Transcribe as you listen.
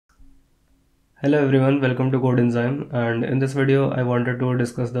Hello everyone, welcome to Code Enzyme, and in this video I wanted to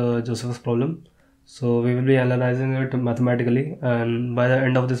discuss the Josephus problem. So we will be analyzing it mathematically, and by the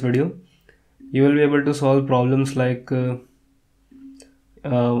end of this video you will be able to solve problems like given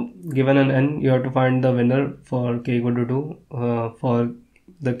an n, you have to find the winner for k equal to 2 for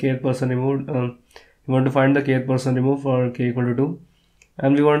the kth person removed. You want to find the kth person removed for k equal to 2,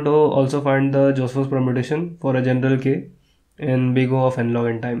 and we want to also find the Josephus permutation for a general k in big O of n log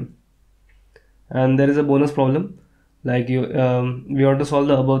n time. And there is a bonus problem, like we want to solve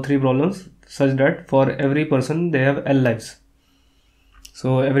the above three problems such that for every person they have L lives.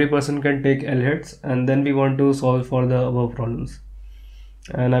 So every person can take L hits, and then we want to solve for the above problems.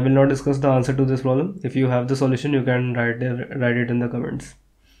 And I will not discuss the answer to this problem. If you have the solution, you can write it in the comments.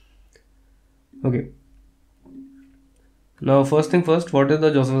 Okay. Now first thing first, what is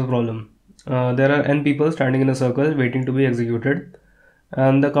the Josephus problem? There are n people standing in a circle waiting to be executed,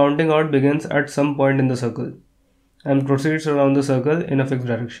 and the counting out begins at some point in the circle and proceeds around the circle in a fixed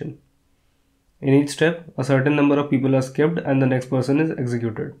direction. In each step, a certain number of people are skipped and the next person is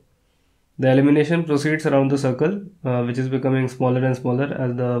executed. The elimination proceeds around the circle, which is becoming smaller and smaller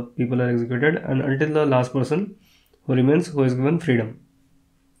as the people are executed, and until the last person who remains, who is given freedom.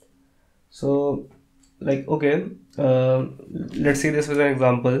 So, like, okay, let's see this with an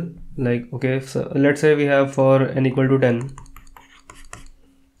example. Like, okay, so let's say we have for n equal to 10.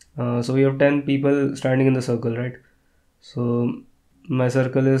 So we have 10 people standing in the circle, right? So my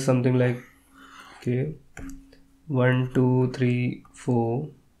circle is something like, okay, 1 2 3 4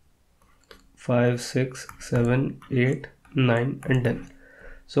 5 6 7 8 9 and 10.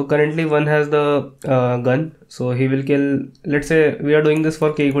 So currently one has the gun, so he will kill, let's say we are doing this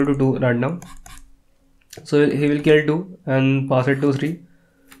for k equal to 2 right now. So he will kill 2 and pass it to 3,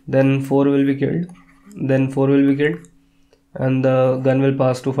 then 4 will be killed, then 4 will be killed, and the gun will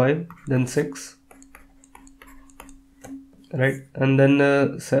pass to 5, then 6, right, and then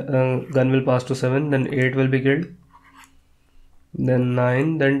gun will pass to 7, then 8 will be killed, then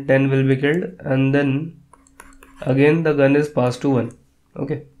 9, then 10 will be killed, and then again the gun is passed to 1.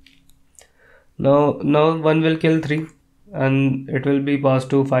 Okay, now 1 will kill 3 and it will be passed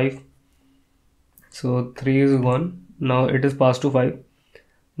to 5, so 3 is gone. Now it is passed to 5.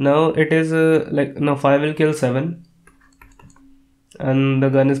 Now it is now 5 will kill 7 and the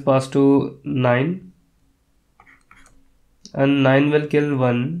gun is passed to 9, and 9 will kill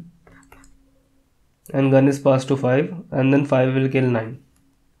 1 and gun is passed to 5, and then 5 will kill 9.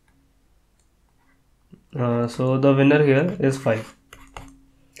 So the winner here is 5.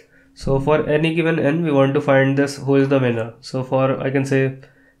 So for any given n, we want to find this who is the winner. So for, I can say,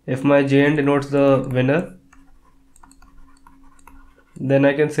 if my Jn denotes the winner, then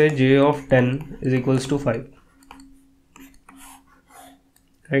I can say j of 10 is equals to 5.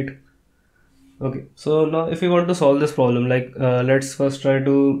 Right? Okay, so now if we want to solve this problem, like let's first try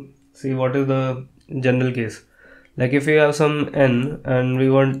to see what is the general case. Like if we have some n and we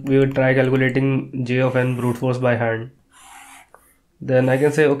would try calculating j of n brute force by hand, then I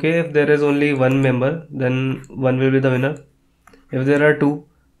can say, okay, if there is only one member, then 1 will be the winner. If there are 2,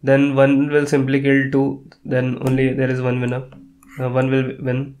 then 1 will simply kill 2, then only there is one winner, 1 will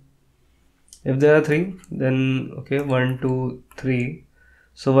win. If there are 3, then okay, 1 2 3,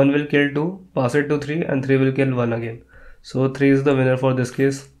 so 1 will kill 2, pass it to 3, and 3 will kill 1 again. So 3 is the winner for this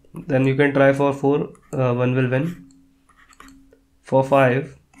case. Then you can try for 4, 1 will win. For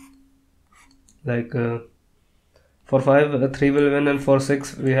 5, like for 5, 3 will win, and for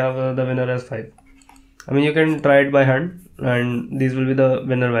 6 we have the winner as 5. I mean, you can try it by hand and these will be the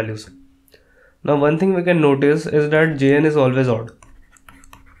winner values. Now one thing we can notice is that Jn is always odd.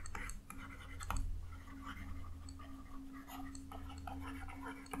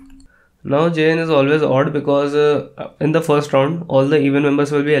 Now Jn is always odd because in the first round all the even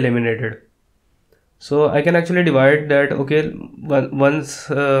members will be eliminated. So I can actually divide that. Okay, once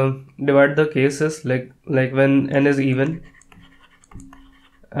divide the cases like when n is even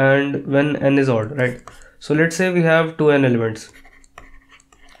and when n is odd, right? So let's say we have 2n elements.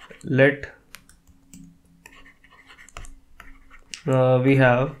 Let we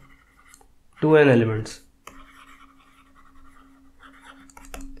have 2n elements.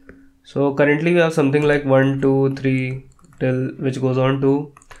 So currently we have something like 1 2 3 till which goes on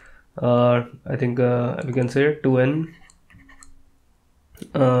to I think we can say 2n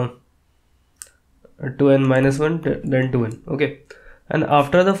 2n minus 1, then 2n. Okay, and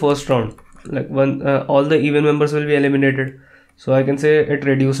after the first round, like all the even members will be eliminated, so I can say it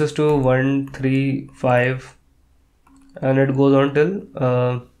reduces to 1 3 5 and it goes on till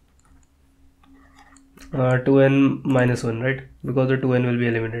 2n minus 1, right, because the 2n will be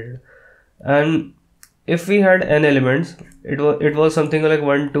eliminated. and if we had n elements, it was something like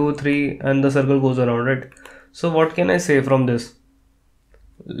 1 2 3 and the circle goes around, right? So what can I say from this?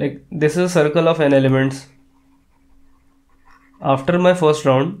 Like, this is a circle of n elements. After my first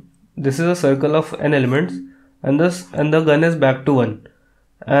round, this is a circle of n elements, and the gun is back to 1.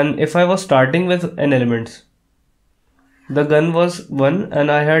 And if I was starting with n elements, the gun was 1 and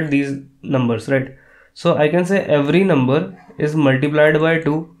I had these numbers, right? So I can say every number is multiplied by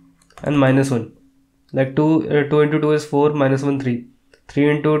 2 and minus 1. Like 2 into 2 is 4, minus 1 3. 3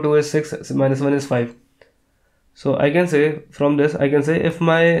 into 2 is 6, minus 1 is 5. So I can say from this, I can say if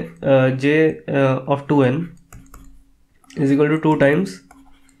my j of 2n is equal to 2 times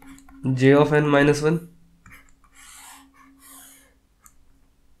j of n minus 1.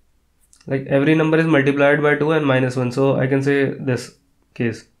 Like, every number is multiplied by 2 and minus 1. So I can say this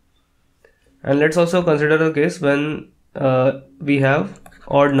case. And let's also consider a case when we have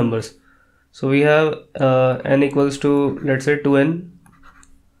odd numbers. So we have n equals to, let's say, 2n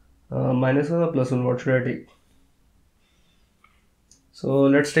minus 1 or plus 1. What should I take? So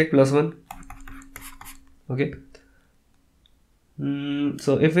let's take plus 1. Okay.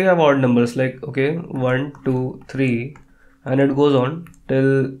 So if we have odd numbers, like, okay, 1 2 3 and it goes on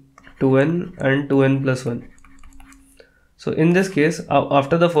till 2n and 2n plus 1. So in this case,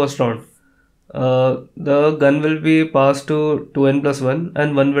 after the first round, the gun will be passed to 2n plus 1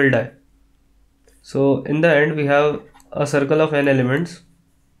 and 1 will die. So in the end, we have a circle of n elements.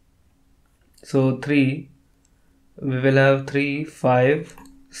 So 3, we will have 3, 5,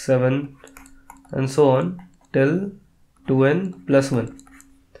 7 and so on till 2n plus 1.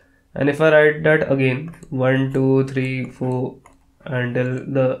 And if I write that again, 1 2 3 4 until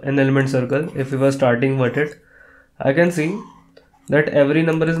the n element circle, if we were starting with it, I can see that every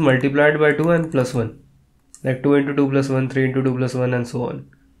number is multiplied by 2 and plus 1, like 2 into 2 plus 1, 3 into 2 plus 1 and so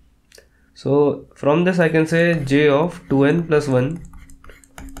on. So from this I can say j of 2n plus 1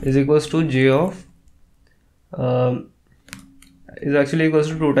 is equals to j of is actually equals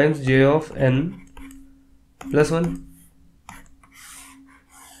to 2 times j of n plus 1.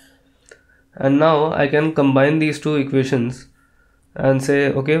 And now I can combine these two equations and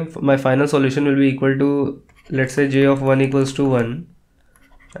say, okay, my final solution will be equal to, let's say, j of 1 equals to 1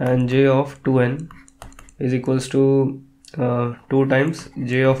 and j of 2n is equals to 2 times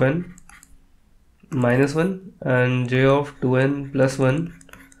j of n minus 1 and j of 2n plus 1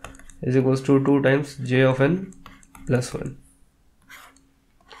 is equals to 2 times j of n plus 1.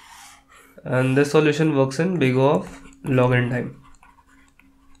 And this solution works in big O of log n time.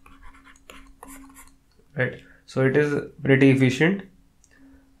 Right, so it is pretty efficient.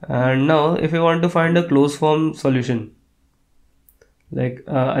 And now if you want to find a closed form solution, like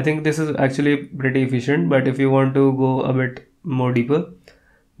I think this is actually pretty efficient, but if you want to go a bit more deeper,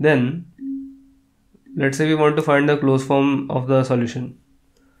 then let's say we want to find the closed form of the solution.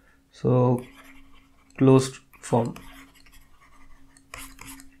 So closed form.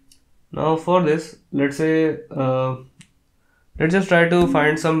 Now for this, let's say let's just try to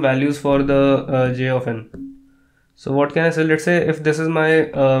find some values for the j of n. So what can I say? Let's say if this is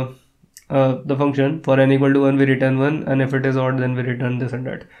my the function, for n equal to 1 we return 1, and if it is odd then we return this and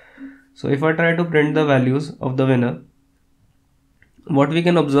that. So if I try to print the values of the winner, what we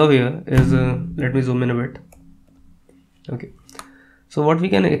can observe here is let me zoom in a bit. Okay, so what we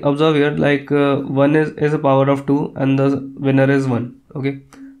can observe here, like 1 is a power of 2 and the winner is 1. Okay,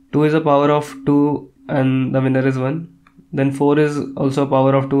 2 is a power of 2 and the winner is 1. Then 4 is also a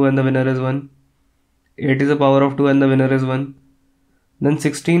power of 2 and the winner is 1. 8 is a power of 2 and the winner is 1. Then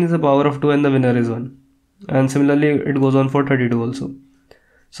 16 is a power of 2 and the winner is 1. And similarly it goes on for 32 also.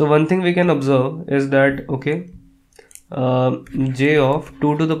 So one thing we can observe is that, okay, j of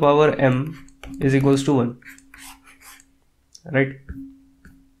 2 to the power m is equals to 1, right?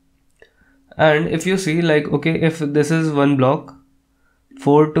 And if you see, like, okay, if this is one block,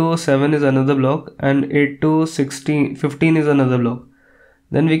 4 to 7 is another block, and 8 to 15 is another block,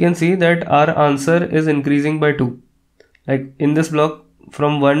 then we can see that our answer is increasing by 2. Like in this block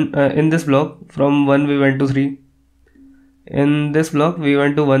from 1 from 1 we went to 3. In this block we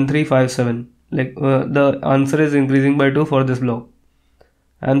went to 1 3 5 7. Like the answer is increasing by 2 for this block,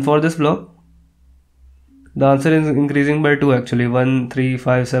 and for this block the answer is increasing by 2 actually, 1 3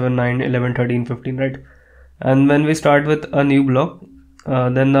 5 7 9 11 13 15, right? And when we start with a new block,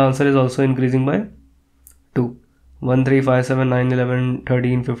 then the answer is also increasing by 2, 1 3 5 7 9 11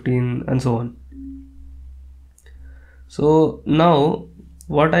 13 15 and so on. So now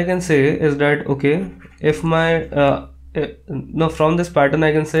what I can say is that, okay, if my now from this pattern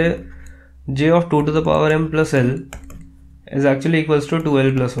I can say j of 2 to the power m plus l is actually equals to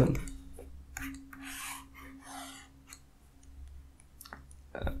 2l plus 1.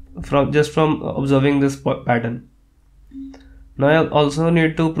 from observing this pattern. Now I also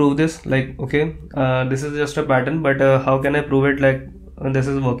need to prove this, like, okay, this is just a pattern, but how can I prove it, like this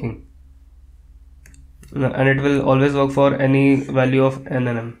is working? And it will always work for any value of n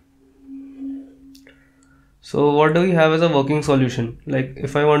and m. So what do we have as a working solution? Like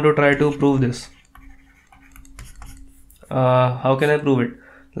if I want to try to prove this, how can I prove it?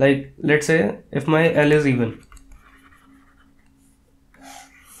 Like let's say if my L is even.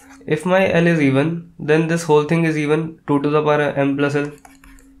 If my L is even, then this whole thing is even, 2 to the power m plus L.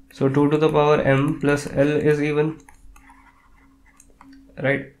 So 2 to the power m plus L is even,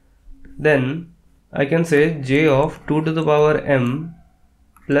 right? Then I can say j of 2 to the power m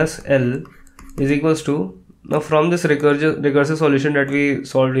plus L is equals to, now from this recursive solution that we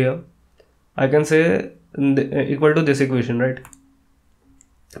solved here, I can say equal to this equation, right?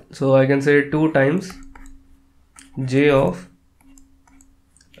 So I can say 2 times j of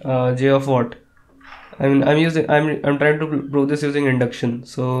what? I mean I'm trying to prove this using induction.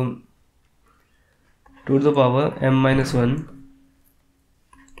 So 2 to the power m minus 1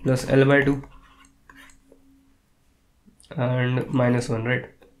 plus L by 2 and minus 1, right?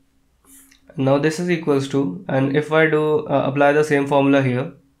 Now this is equals to, and if I do apply the same formula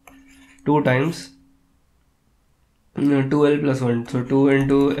here, 2 times 2L plus 1, so 2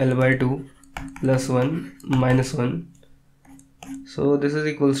 into L by 2 plus 1 minus 1, so this is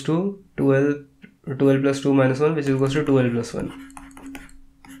equals to 2L plus 2 minus 1, which is equals to 2L plus 1.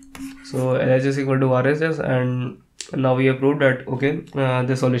 So LH is equal to RHS, and now we have proved that okay,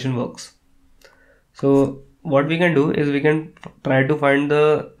 the solution works. So what we can do is we can try to find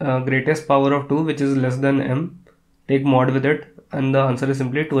the greatest power of 2 which is less than m, take mod with it, and the answer is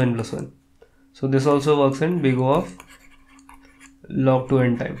simply 2n plus 1. So this also works in big O of log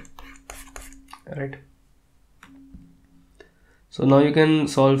 2n time, right? So now you can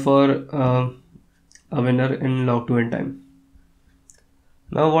solve for a winner in log 2n time.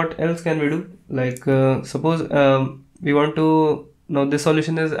 Now what else can we do? Like suppose we want to, now this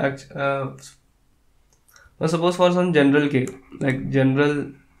solution is now suppose for some general k, like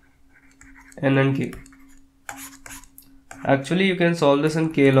general n and k, actually you can solve this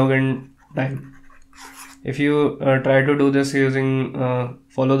in k log n time. If you try to do this using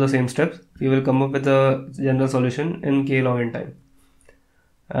follow the same steps, you will come up with a general solution in k log n time.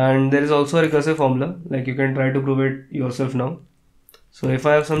 And there is also a recursive formula, like you can try to prove it yourself now. So if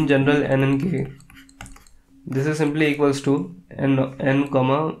I have some general n and k, this is simply equals to n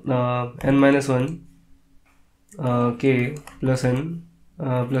comma n minus 1 k plus n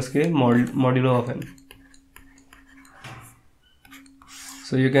plus k modulo of n.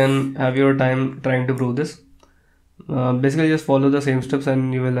 So you can have your time trying to prove this. Basically just follow the same steps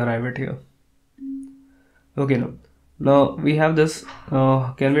and you will arrive at here. Okay, now we have this.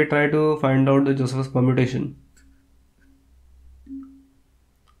 Can we try to find out the Josephus permutation?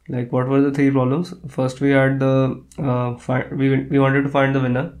 Like what were the 3 problems? First we had the we wanted to find the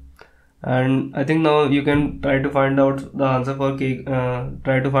winner, and I think now you can try to find out the answer for k.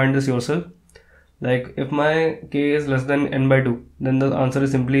 Try to find this yourself. Like if my k is less than n by 2, then the answer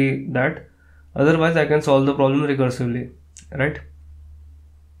is simply that. Otherwise I can solve the problem recursively, right?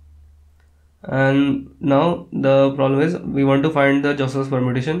 And now the problem is we want to find the Josephus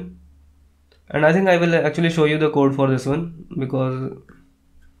permutation, and I think I will actually show you the code for this one, because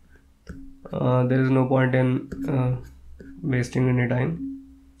there is no point in wasting any time.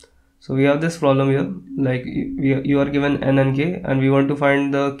 So we have this problem here, like you are given n and k, and we want to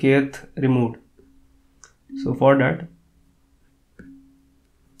find the kth removed. So for that,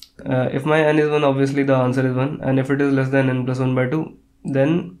 if my n is 1, obviously the answer is 1, and if it is less than n plus 1 by 2,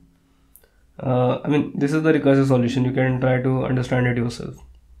 then I mean this is the recursive solution. You can try to understand it yourself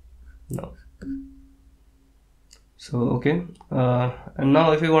now. So okay, and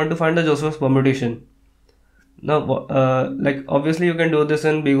now if you want to find the Josephus permutation, now like obviously you can do this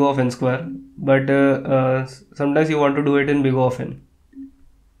in big O of n square, but sometimes you want to do it in big O of n.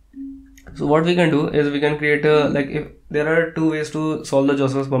 So what we can do is we can create a, like, if there are 2 ways to solve the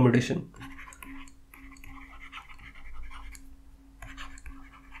Josephus permutation.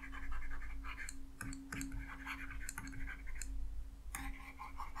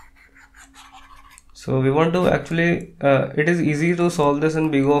 So we want to actually, it is easy to solve this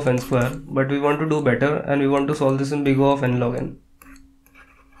in big O of n square, but we want to do better and we want to solve this in big O of n log n.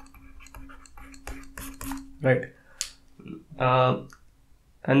 Right.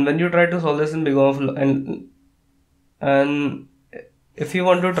 And when you try to solve this in big O of n, and if you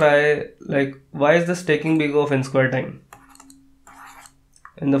want to try, like, why is this taking big O of n square time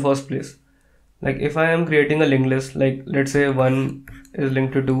in the first place? like if I am creating a linked list, like let's say 1 is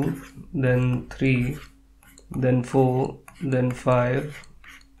linked to 2, then 3, then 4, then 5,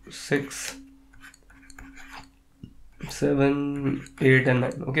 6, 7, 8 and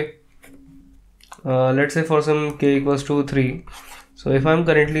 9. Okay, let's say for some k equals to 3. So if I'm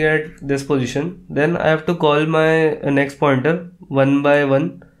currently at this position, then I have to call my next pointer one by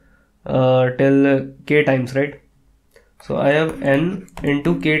one till k times, right? So I have n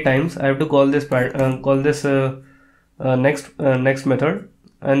into k times. I have to call this next method,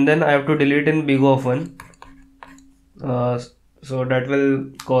 and then I have to delete in big O of 1. So that will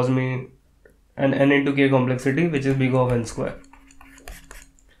cause me an n into k complexity, which is big O of n square.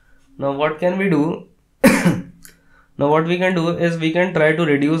 Now what can we do? Now what we can do is we can try to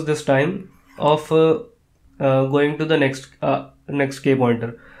reduce this time of going to the next k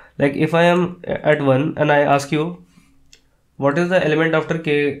pointer. Like if I am at 1 and I ask you what is the element after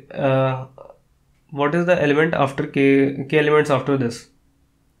k, what is the element after k elements after this.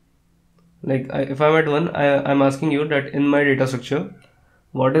 Like if I'm at 1, I'm asking you that in my data structure,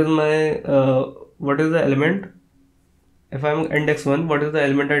 what is the element, if I'm index 1, what is the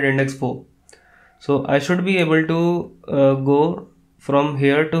element at index 4. So I should be able to go from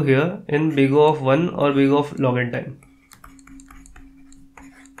here to here in big O of 1 or big O of log n time.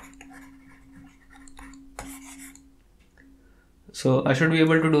 So I should be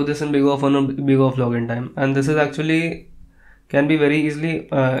able to do this in big O of 1 or big O of log n time, and this is actually can be very easily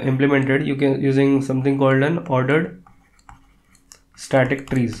implemented. You can using something called an ordered static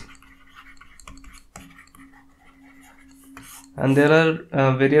trees. And there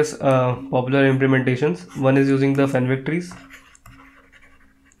are various popular implementations. One is using the Fenwick trees,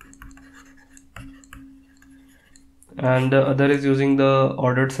 and the other is using the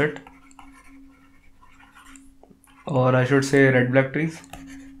ordered set, or I should say red black trees.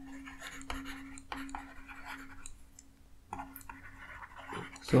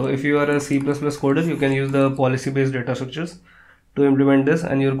 So if you are a C++ coder, you can use the policy based data structures to implement this,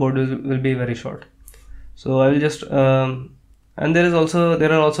 and your code will be very short. So I will just and there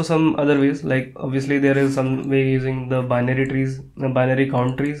are also some other ways. Like obviously there is some way using the binary trees, the binary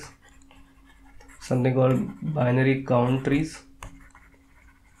count trees, something called binary count trees.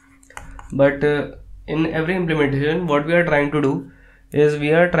 But in every implementation, what we are trying to do is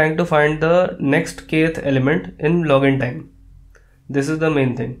we are trying to find the next kth element in log n time. This is the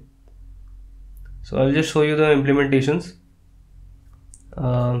main thing. So I'll just show you the implementations.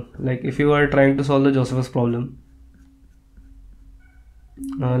 Like if you are trying to solve the Josephus problem,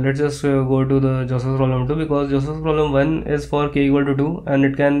 let's just go to the Josephus problem 2, because Josephus problem 1 is for k equal to 2, and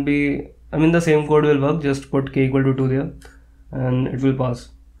it can be, I mean, the same code will work. Just put k equal to 2 there and it will pass.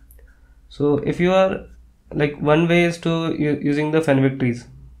 So if you are, like, one way is to using the Fenwick trees.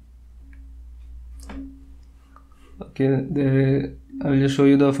 Okay, I will just show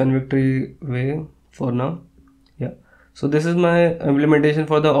you the Fenwick tree way for now. Yeah, so this is my implementation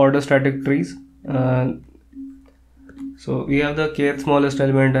for the order static trees. So we have the kth smallest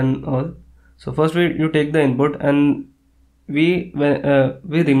element and all. So first you take the input, and we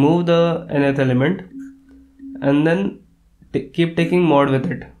remove the nth element, and then keep taking mod with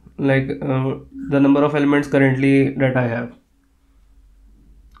it, like the number of elements currently that I have,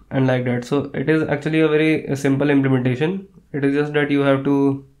 and like that. So it is actually a very simple implementation. It is just that you have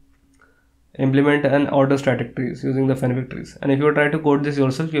to implement an order static trees using the Fenwick trees, and if you try to code this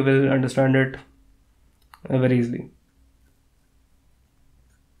yourself, you will understand it very easily.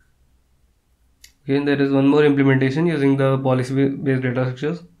 Again, there is one more implementation using the policy based data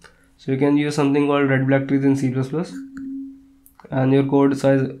structures. So you can use something called red black trees in C++, and your code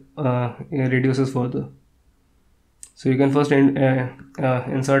size reduces further. So you can first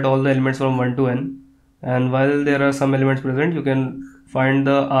insert all the elements from 1 to n, and while there are some elements present, you can find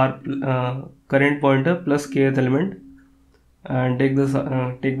the current pointer plus kth element, and take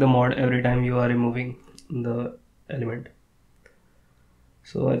the mod every time you are removing the element.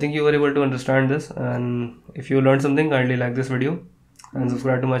 So I think you were able to understand this, and if you learned something, kindly like this video and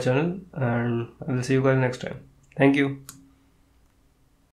subscribe to my channel, and I will see you guys next time. Thank you.